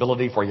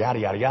responsibility for yada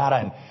yada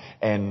yada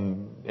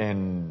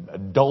and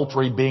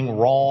adultery being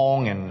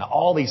wrong and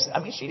all these.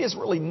 I mean, she just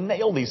really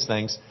nailed these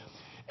things.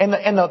 And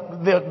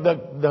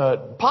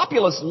the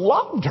populace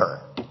loved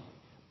her.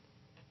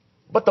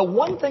 But the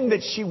one thing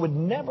that she would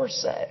never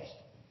say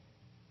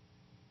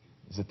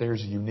is that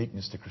there's a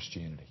uniqueness to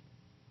Christianity.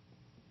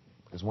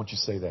 Because once you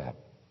say that,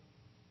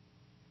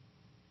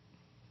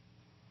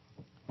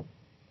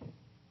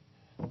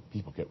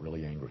 people get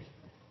really angry.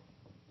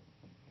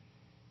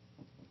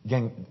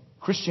 Again,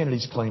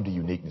 Christianity's claim to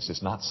uniqueness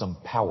is not some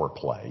power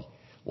play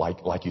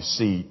like you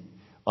see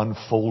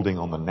unfolding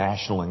on the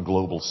national and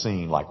global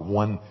scene, like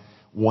one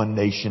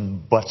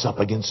nation butts up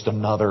against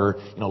another,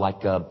 you know,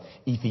 like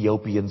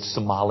Ethiopia and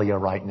Somalia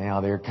right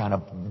now. They're kind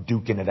of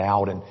duking it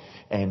out,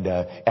 and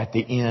at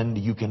the end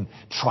you can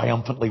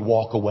triumphantly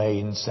walk away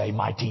and say,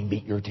 my team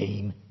beat your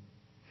team.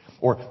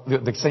 Or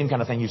the same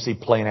kind of thing you see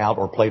played out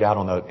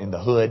in the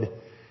hood,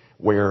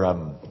 where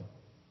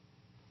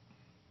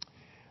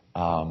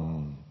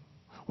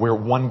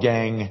one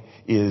gang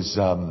is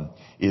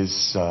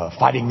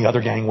fighting the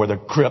other gang, where the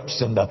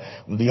Crips and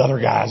the other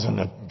guys and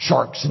the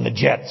Sharks and the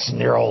Jets,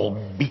 and they're all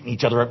beating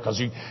each other up,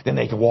 because then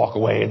they can walk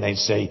away and they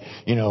say,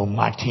 you know,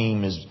 my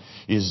team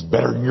is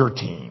better than your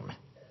team.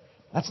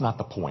 That's not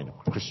the point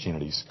of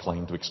Christianity's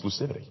claim to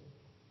exclusivity.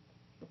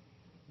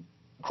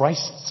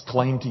 Christ's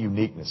claim to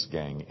uniqueness,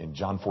 gang, in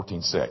John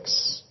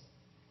 14:6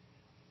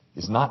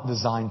 is not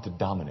designed to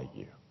dominate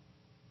you.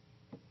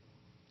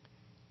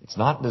 It's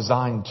not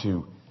designed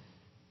to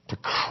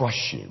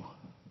crush you.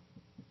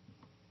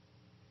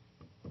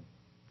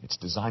 It's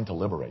designed to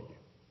liberate you.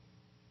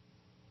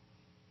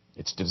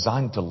 It's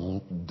designed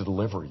to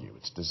deliver you.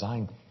 It's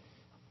designed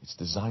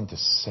to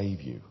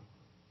save you.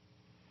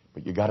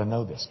 But you got to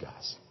know this,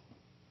 guys.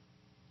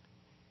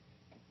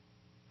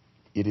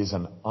 It is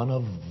an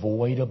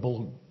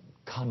unavoidable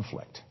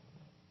conflict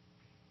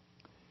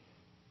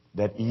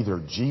that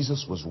either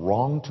Jesus was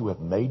wrong to have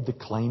made the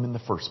claim in the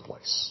first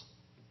place,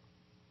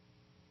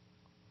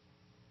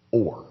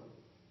 or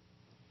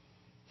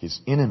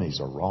his enemies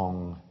are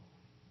wrong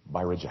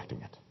by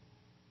rejecting it.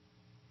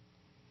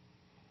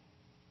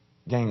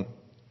 Gang,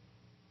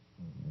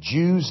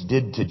 Jews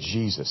did to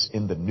Jesus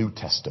in the New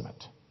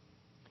Testament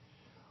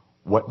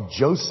what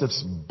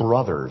Joseph's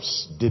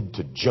brothers did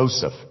to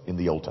Joseph in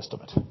the Old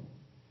Testament.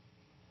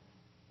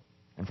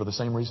 And for the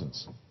same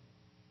reasons.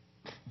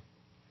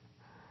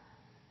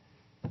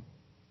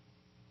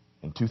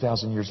 And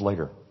 2,000 years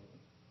later,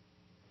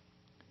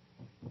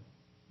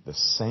 the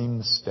same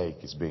mistake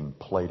is being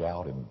played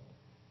out in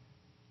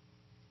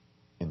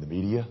the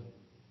media,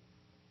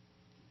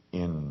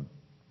 in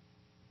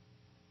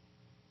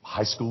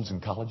high schools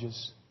and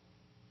colleges,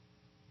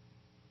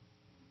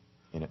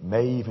 and it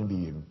may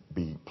even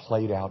be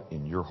played out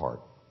in your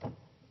heart,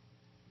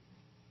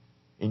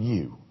 in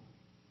you.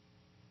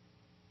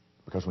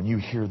 Because when you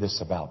hear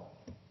this about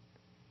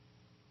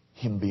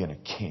him being a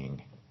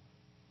king,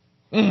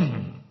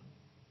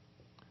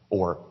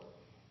 or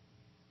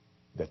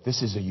that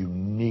this is a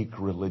unique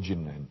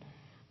religion and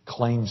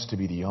claims to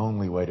be the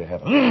only way to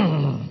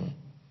heaven.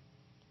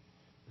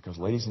 Because,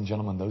 ladies and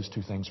gentlemen, those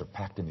two things are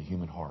packed in the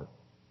human heart.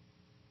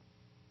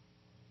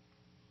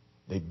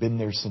 They've been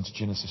there since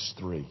Genesis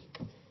 3.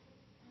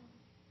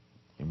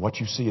 And what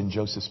you see in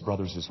Joseph's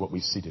brothers is what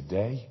we see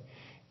today,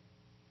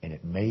 and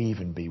it may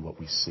even be what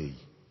we see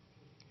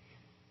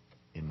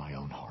in my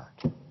own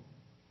heart.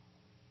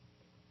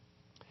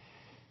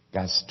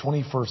 Guys,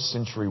 21st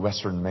century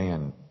Western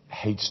man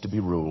hates to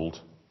be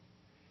ruled,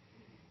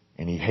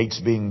 and he hates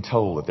being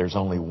told that there's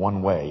only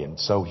one way, and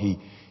so he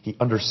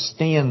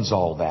understands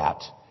all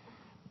that.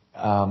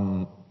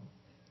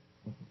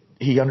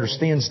 He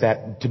understands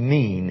that to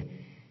mean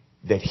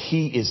that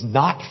he is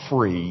not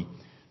free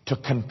to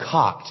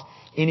concoct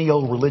any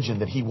old religion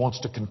that he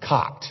wants to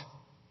concoct.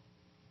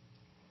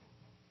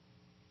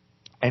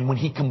 And when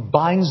he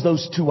combines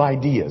those two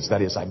ideas,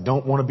 that is, I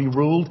don't want to be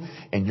ruled,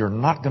 and you're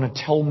not going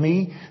to tell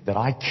me that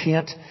I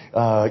can't,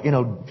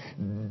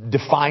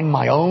 define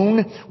my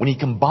own. When he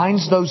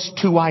combines those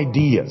two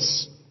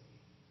ideas,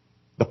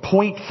 the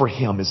point for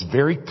him is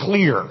very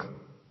clear.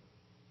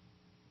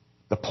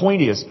 The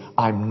point is,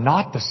 I'm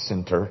not the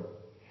center.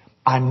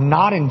 I'm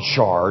not in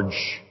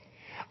charge.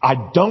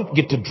 I don't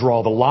get to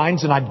draw the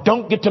lines, and I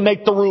don't get to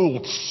make the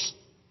rules.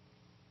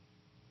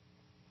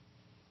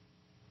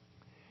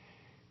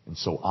 And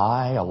so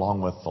I,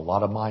 along with a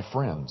lot of my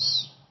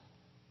friends,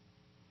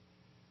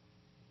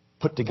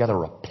 put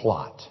together a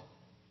plot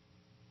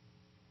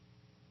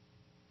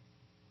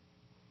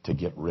to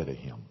get rid of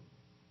him.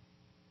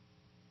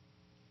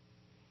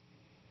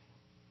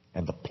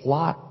 And the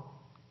plot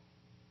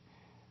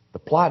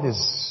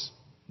is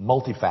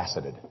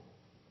multifaceted.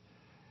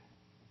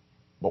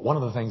 But one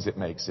of the things it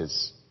makes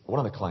is,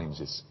 one of the claims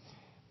is,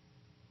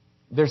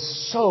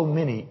 there's so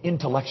many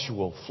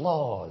intellectual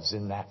flaws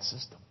in that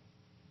system.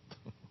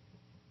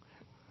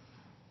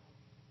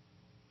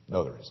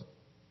 No, there isn't.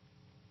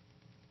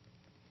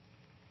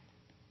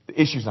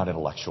 The issue's not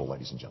intellectual,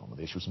 ladies and gentlemen.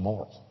 The issue's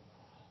moral.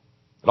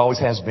 It always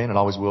has been. It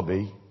always will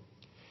be.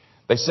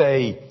 They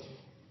say,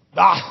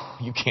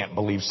 you can't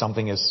believe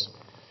something as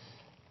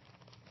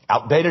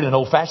outdated and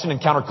old-fashioned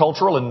and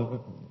countercultural and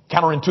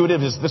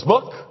counterintuitive as this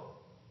book.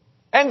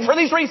 And for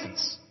these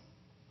reasons.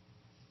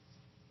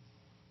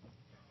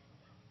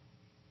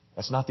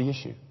 That's not the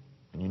issue.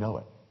 And you know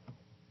it.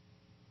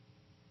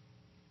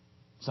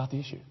 It's not the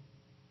issue.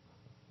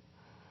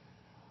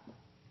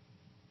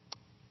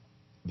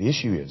 The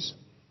issue is,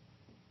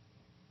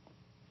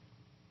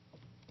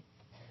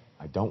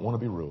 I don't want to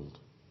be ruled.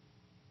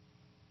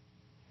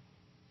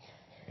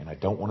 And I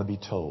don't want to be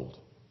told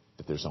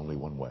that there's only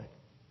one way.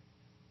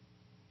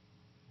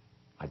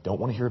 I don't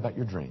want to hear about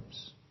your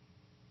dreams.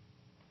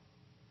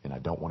 And I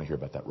don't want to hear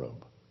about that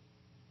robe.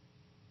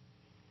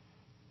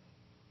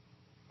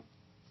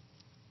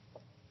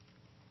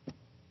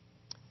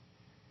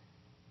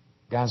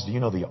 Guys, do you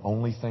know the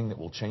only thing that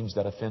will change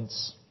that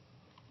offense?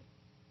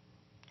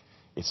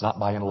 It's not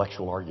by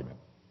intellectual argument.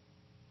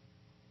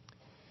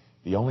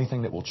 The only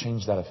thing that will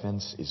change that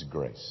offense is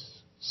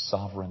grace.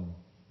 Sovereign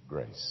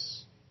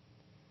grace.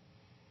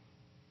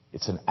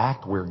 It's an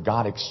act where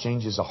God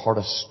exchanges a heart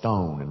of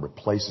stone and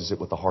replaces it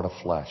with a heart of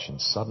flesh.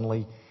 And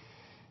suddenly,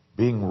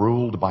 being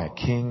ruled by a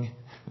king,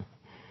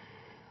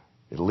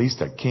 at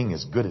least a king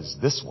as good as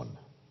this one,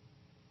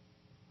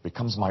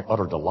 becomes my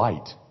utter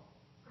delight.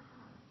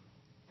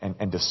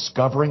 And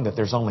discovering that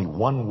there's only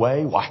one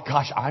way, why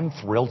gosh, I'm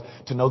thrilled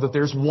to know that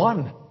there's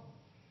one.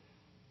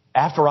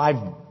 After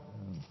I've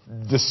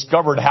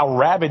discovered how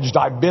ravaged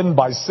I've been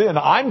by sin,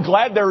 I'm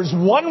glad there is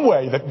one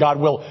way that God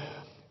will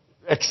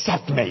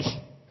accept me.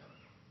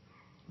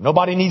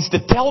 Nobody needs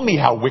to tell me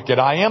how wicked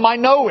I am. I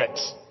know it.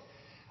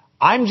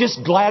 I'm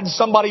just glad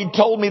somebody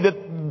told me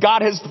that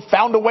God has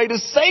found a way to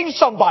save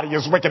somebody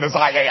as wicked as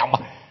I am.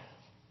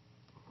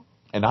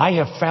 And I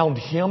have found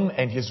Him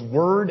and His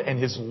Word and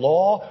His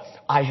law.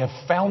 I have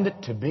found it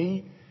to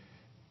be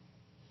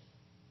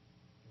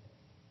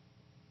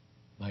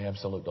my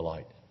absolute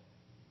delight.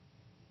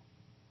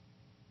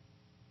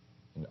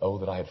 And oh,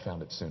 that I had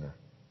found it sooner.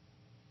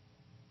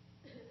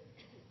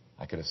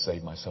 I could have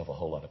saved myself a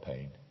whole lot of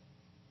pain.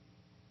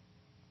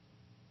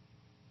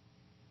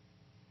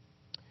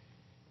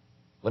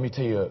 Let me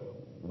tell you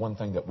one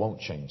thing that won't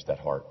change that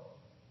heart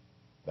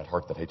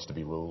that hates to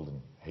be ruled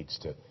and hates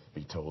to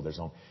be told.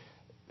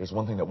 There's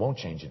one thing that won't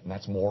change it, and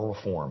that's moral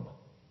reform.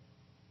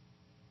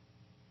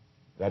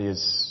 That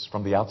is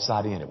from the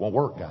outside in. It won't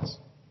work, guys.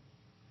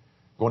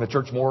 Going to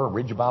church more,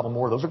 read your Bible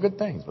more, those are good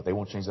things, but they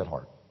won't change that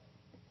heart.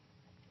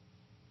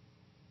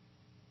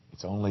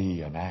 It's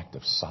only an act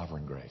of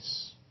sovereign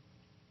grace.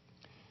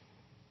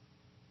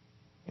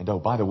 And oh,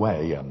 by the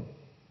way,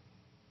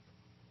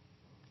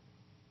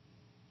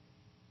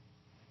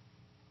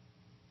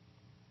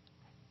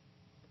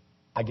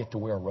 I get to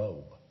wear a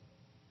robe.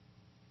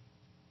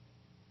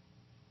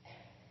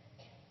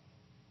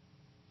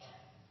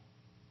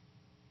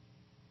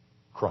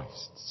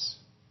 Christ's.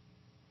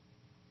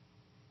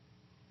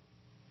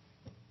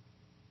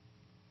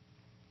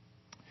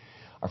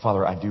 Our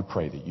Father, I do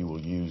pray that you will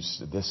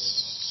use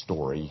this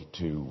story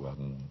to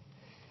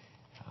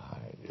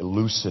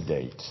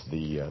elucidate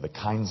the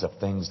kinds of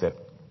things that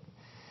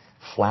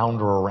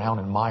flounder around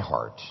in my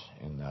heart,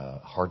 in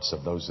the hearts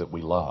of those that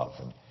we love.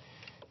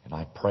 And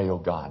I pray, oh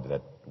God,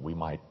 that we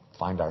might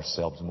find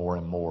ourselves more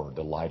and more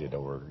delighted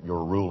over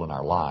your rule in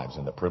our lives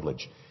and the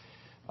privilege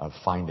of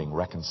finding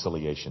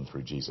reconciliation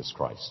through Jesus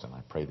Christ. And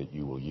I pray that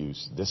you will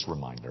use this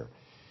reminder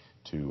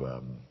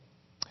to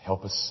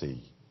help us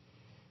see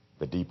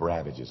the deep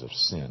ravages of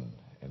sin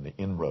and the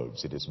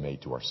inroads it has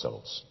made to our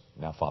souls.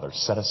 Now, Father,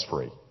 set us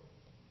free.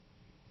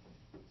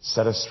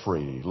 Set us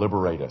free.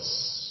 Liberate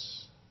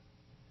us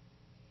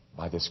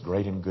by this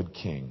great and good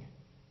King,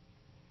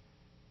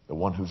 the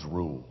one whose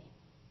rule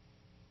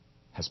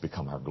has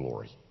become our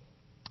glory.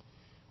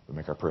 We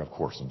make our prayer, of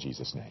course, in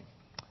Jesus' name.